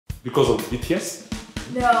Because of BTS?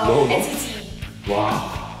 No. No. NCT.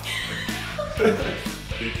 Wow.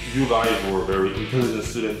 You guys were very intelligent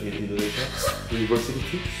student in Indonesia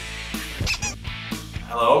university.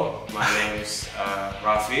 Hello, my name's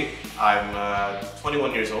Rafi. I'm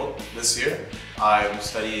 21 years old this year. I'm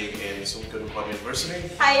studying in Seung Hoon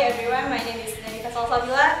University. Hi everyone, my name is Terima,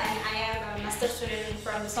 and I am a master's student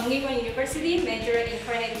from Seung Hoon University, major in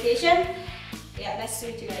Korean education. Yeah, nice to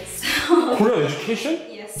meet you guys. Korean education?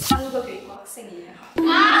 Yes, 한국어 교육과 학생이에요.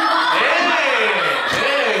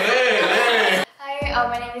 Hey! Hi,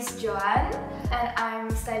 my name is Joanne, and I'm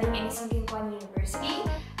studying in Seung Hoon University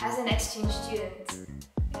as an exchange student.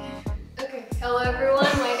 Okay, hello everyone,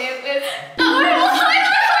 my name is...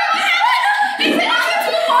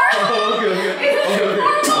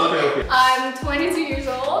 Okay. I'm 22 years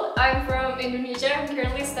old, I'm from Indonesia, I'm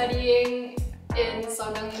currently studying in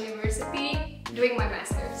Sedang University, doing my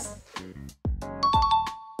master's.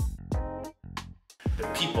 The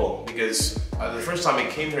people, because the first time I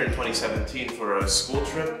came here in 2017 for a school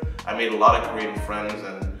trip, I made a lot of Korean friends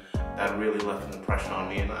and that really left an impression on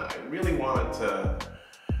me, and I really wanted to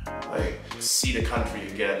see the country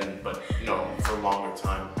again, but for a longer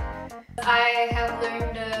time. I have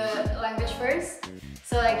learned the language first,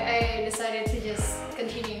 so I decided to just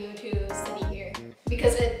continue to study here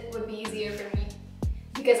because it would be easier for me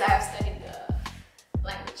because I have studied the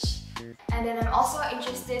language. And then I'm also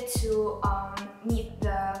interested to meet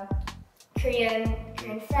the Korean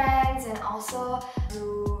friends and also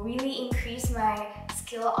to really increase my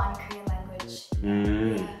skill on Korean language.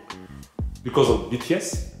 Yeah. Because of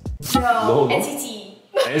BTS? No. No. NCT.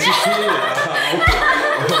 NCT? Okay.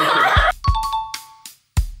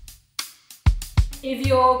 If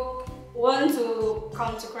you want to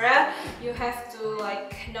come to Korea, you have to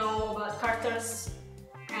know about characters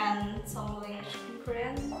and some language in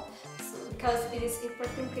Korean. So, because it is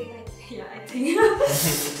important thing, I think.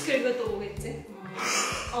 그리고 또 오겠지.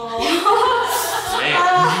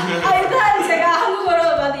 일단 제가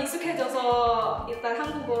한국어로 많이 익숙해져서 일단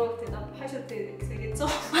한국어로 대답하셔도 되겠죠?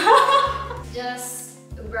 Just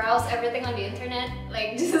browse everything on the internet,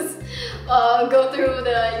 just go through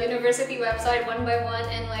the university website one by one,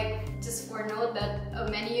 and just foreknow that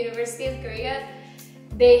many universities in Korea,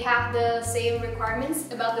 they have the same requirements,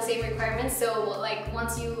 so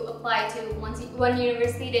once you apply to one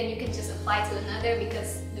university, then you can just apply to another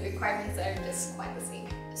because the requirements are just quite the same.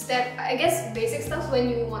 I guess basic stuff when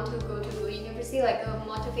you want to go to a university, like a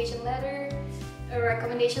motivation letter, a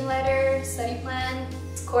recommendation letter, study plan,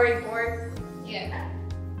 score report, yeah.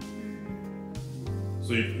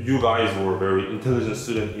 So you guys were very intelligent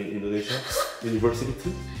student in Indonesia university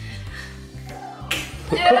too?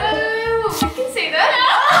 We can say that.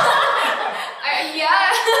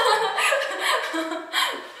 Yeah.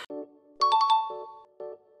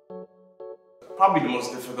 Probably the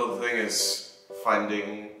most difficult thing is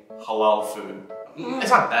finding halal food.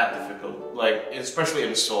 It's not that difficult, especially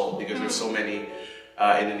in Seoul, because there's so many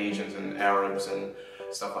Indonesians and Arabs and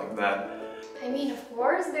stuff like that. I mean, of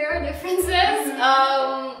course, there are differences.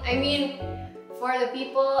 I mean, for the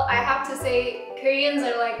people, I have to say Koreans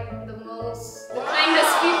are the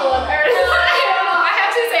kindest people on earth. I don't know, I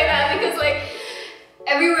have to say that because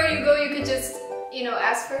everywhere you go, you could just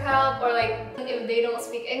ask for help, or if they don't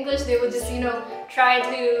speak English, they will just try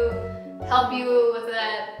to help you with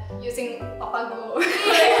that using papago.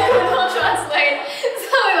 Google Translate,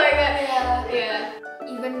 something like that. Yeah.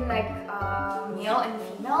 Even male and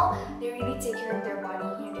female, they really take care of their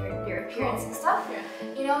body, their appearance and stuff. Yeah.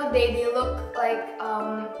 They look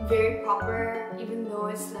very proper, even though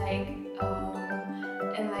it's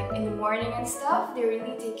in the morning and stuff. They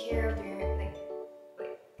really take care of their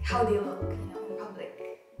how they look, in public.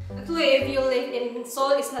 Actually, if you live in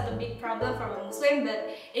Seoul, it's not a big problem for a Muslim. But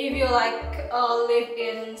if you live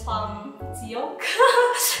in some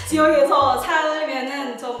지역에서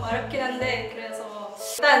살면은 좀 어렵긴 한데, 그래서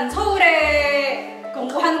일단 서울에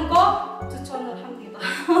공부하는 거 추천을 합니다.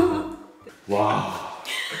 와.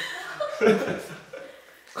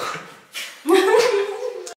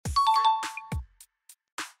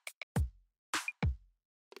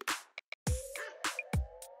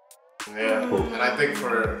 Yeah, and I think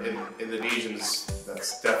for Indonesians,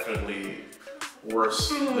 that's definitely worse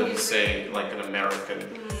than say an American,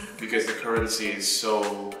 because the currency is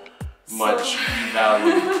so much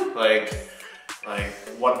devalued. like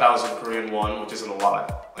 1,000 Korean won, which isn't a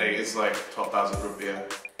lot. It's 12,000 rupiah.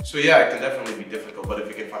 So yeah, it can definitely be difficult, but if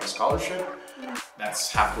you can find a scholarship,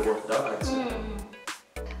 that's half the work done, I'd say.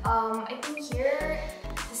 I think here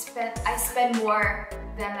I spend more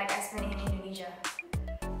than I spend in Indonesia.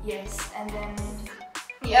 Yes, and then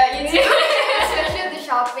Yeah, you do. especially the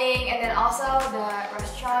shopping, and then also the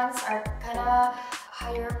restaurants are kind of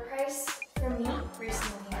higher price for me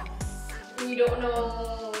personally. You don't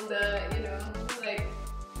know the, you know, like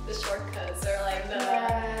the shortcuts or like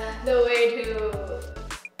the way to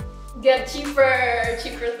get cheaper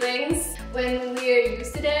things. When we're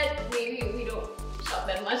used to that, maybe we don't shop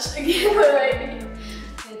that much again. Like,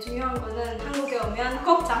 네, 중요한 거는 한국에 오면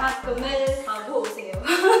꼭 장학금을 가고 오세요.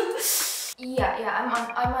 Yeah,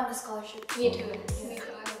 I'm on the scholarship. me too. Me too.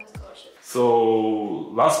 I'm on a scholarship. So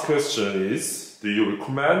last question is, do you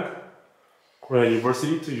recommend Korean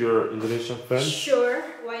university to your Indonesian friends? Sure,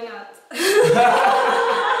 why not?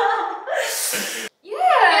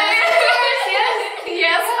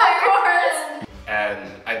 Yes, of course. And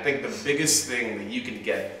I think the biggest thing that you can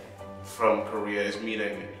get from Korea is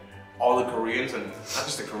meeting all the Koreans, and not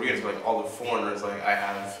just the Koreans, but like all the foreigners. Like I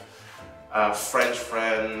have French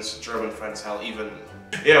friends, German friends, hell, even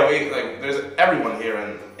there's everyone here,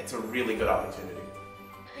 and it's a really good opportunity.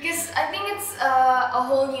 Because I think it's a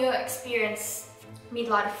whole new experience. Meet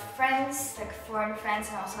a lot of friends, like foreign friends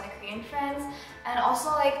and also like Korean friends, and also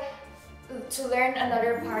like to learn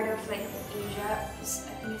another part of like Asia. I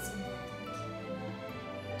think it's important.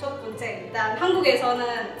 첫 번째, 일단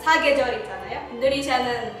한국에서는 사계절 있잖아요.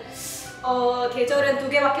 인도네시아는 계절은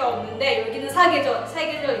 2개밖에 없는데 여기는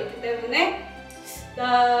사계절이 있기 때문에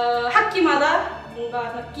학기마다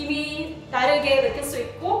뭔가 느낌이 다르게 느낄 수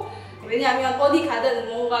있고, 왜냐하면 어디 가든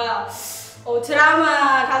뭔가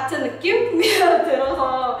드라마 같은 느낌이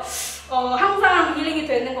들어서 항상 힐링이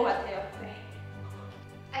되는 것 같아요. 네.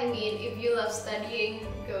 I mean, if you love studying,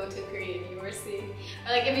 go to Korean university.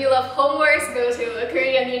 Or like if you love homeworks, go to a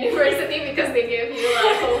Korean university because they give you a lot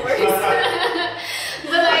of homeworks.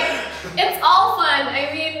 But like, it's all fun. I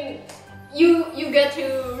mean, you get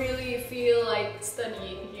to really feel like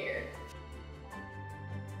studying.